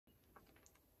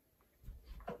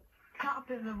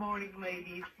in the morning,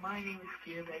 ladies. My name is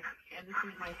Cubic, and this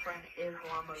is my friend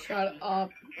Islam. Shut up.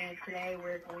 And today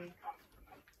we're going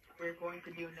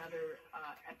to do another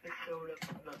episode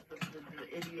of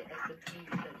the idiot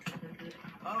SMP.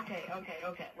 Okay.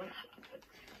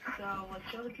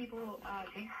 Let's show the people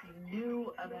things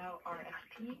new about our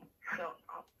SP. So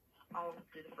I'll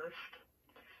do the first.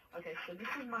 Okay, so this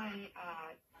is my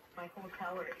my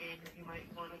hotel or inn, you might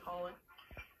want to call it.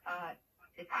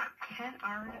 It's 10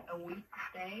 earn a week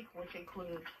stay, which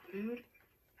includes food,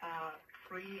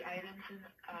 free items, and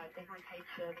different types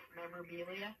of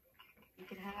memorabilia you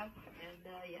can have. And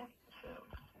yeah, so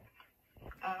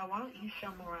why don't you show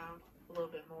them around a little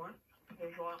bit more?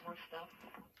 There's a lot more stuff.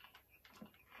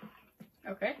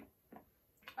 Okay.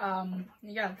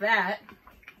 You got that.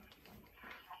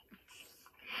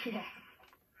 Yeah.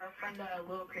 Our friend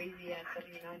Little Crazy at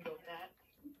 79 built that.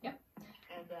 Yep.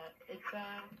 And it's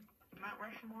Mount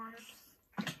Rushmore,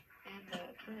 and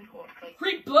it's really cool. It's like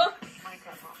Creeper.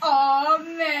 Minecraft mod. Oh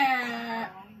man.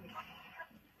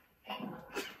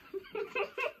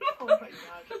 Oh my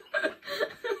god.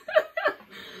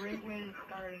 Great way to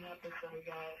start an episode,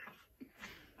 guys.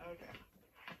 Okay.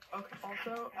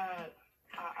 Also,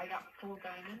 I got full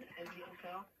diamond as you can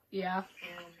tell. Yeah.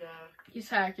 And he's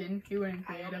hacking. He wouldn't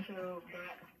create him. I also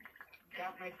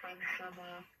got my friend some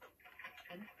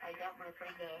and I got my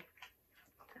friend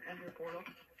Ender Portal.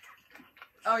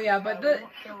 Oh yeah, but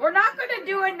we're not gonna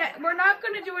do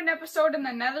an episode in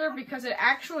the Nether because it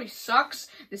actually sucks.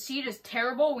 The seed is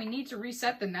terrible. We need to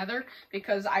reset the Nether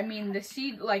because I mean the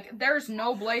seed, like, there's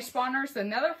no blaze spawners. The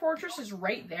Nether fortress is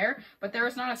right there, but there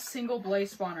is not a single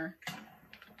blaze spawner.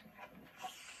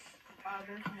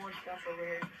 There's more stuff over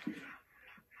here.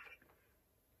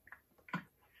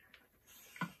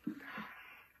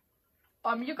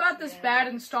 You got this bad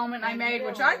installment I made,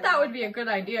 which I thought would be a good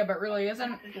idea, but really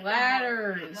isn't.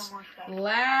 Ladders.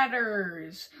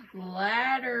 Ladders.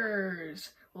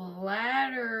 Ladders.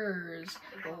 Ladders.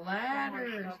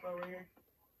 Ladders.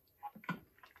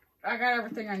 I got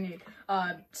everything I need.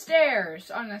 Stairs.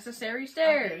 Unnecessary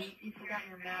stairs. Okay, you forgot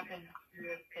your map and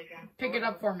your pickaxe. Pick it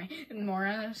up for me. More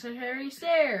unnecessary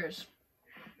stairs.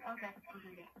 Okay.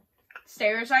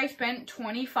 Stairs I spent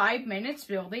 25 minutes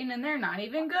building and they're not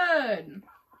even good.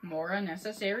 More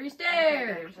unnecessary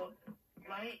stairs.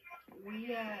 Okay,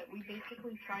 we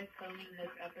basically tried filming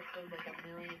this episode like a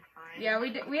million times. Yeah, we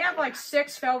did. We have like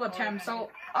 6 failed attempts. I'll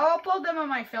upload them on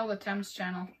my failed attempts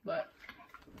channel, but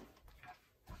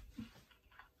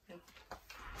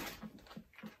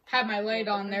have my light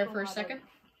on there for a second.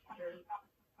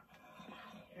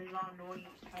 There's a lot of noise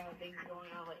things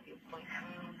going on, like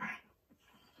sounds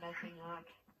messing up,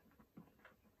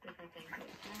 different things like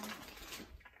that.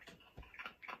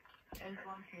 As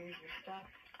long as here's your stuff.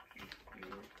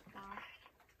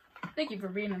 Thank you for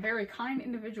being a very kind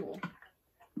individual.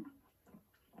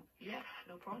 Yes,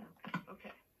 no problem.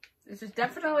 Okay. This is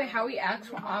definitely how he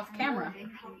acts off camera.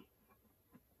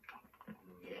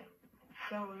 Yeah.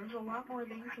 So there's a lot more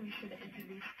things we should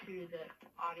introduce to the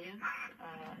audience.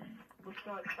 Let's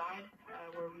go outside,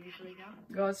 where we usually go.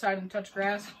 Go outside and touch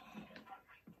grass.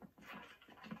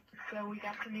 So we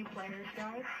got some new players,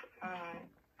 guys.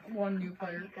 One new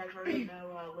player. You guys already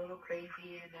know Little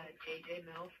Crazy and JJ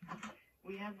Mills.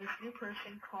 We have this new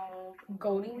person called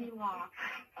Goldilocks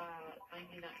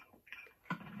 99.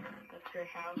 That's their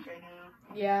house right now.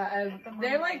 Yeah,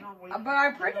 they're like, but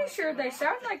I'm pretty sure they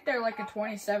sound like they're like a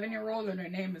 27-year-old and their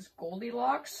name is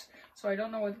Goldilocks. So I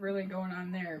don't know what's really going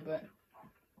on there, but.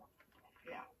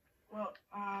 Yeah. Well,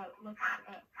 let's.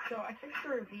 So I fixed the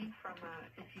ravine from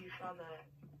if you saw the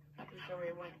episode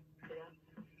where we went to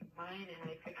mine and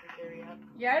I fixed this area up.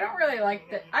 Yeah, I don't really like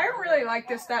that. I don't really like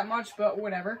this that much, but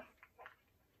whatever.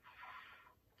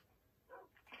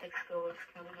 It still looks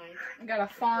kind of nice. I got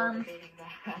a farm,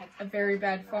 a very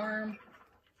bad farm.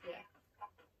 Yeah.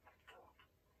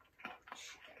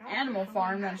 Animal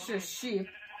farm, that's just sheep.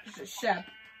 It's just sheep.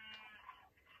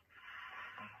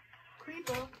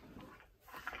 Creeper.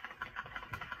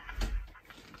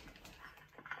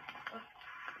 Oh,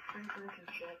 creepers and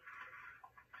shit.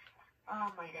 Oh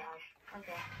my gosh.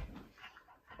 Okay.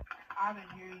 I've been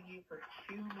hearing you for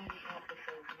too many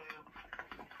episodes now.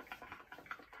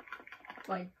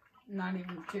 Like, not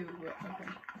even 2, but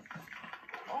okay.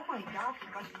 Oh my gosh,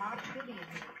 it's like Mob City in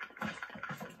here.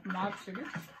 Mob City?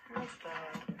 What the?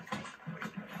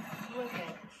 Look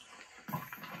at.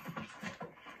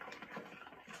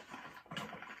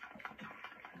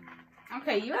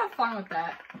 Okay, you have fun with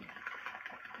that.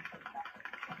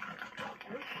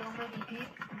 There's so many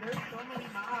people. There's so many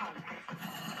mobs.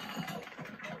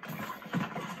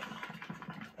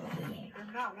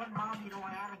 There's not one mob you don't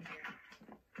have in here.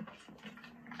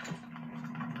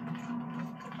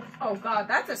 Oh god,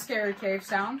 that's a scary cave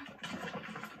sound.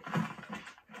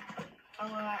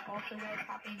 Also guys,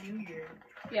 Happy New Year.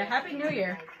 Yeah, Happy New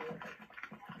Year.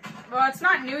 Well, it's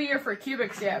not New Year for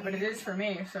Cubics yet, but it is for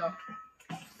me, so.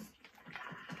 It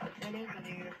is a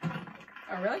New Year.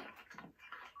 Oh, really?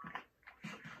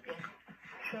 Yeah.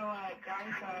 So,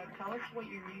 guys, tell us what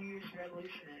your New Year's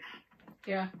resolution is.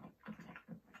 Yeah.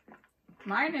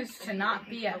 Mine is to not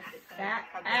be a fat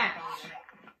ass.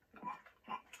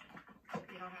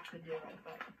 You don't have to do it,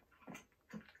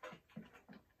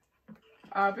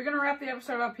 but... We're gonna wrap the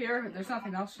episode up here. There's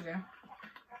nothing else to do.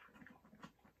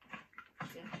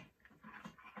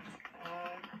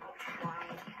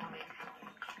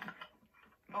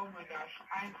 Oh my gosh,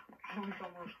 I was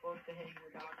almost close to hitting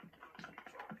your dog.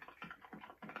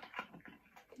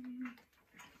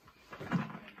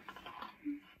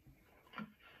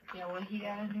 Yeah, well, he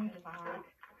got a new dog.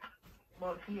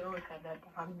 Well, he always had that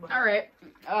dog. But... Alright,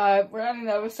 we're ending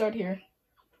the episode here.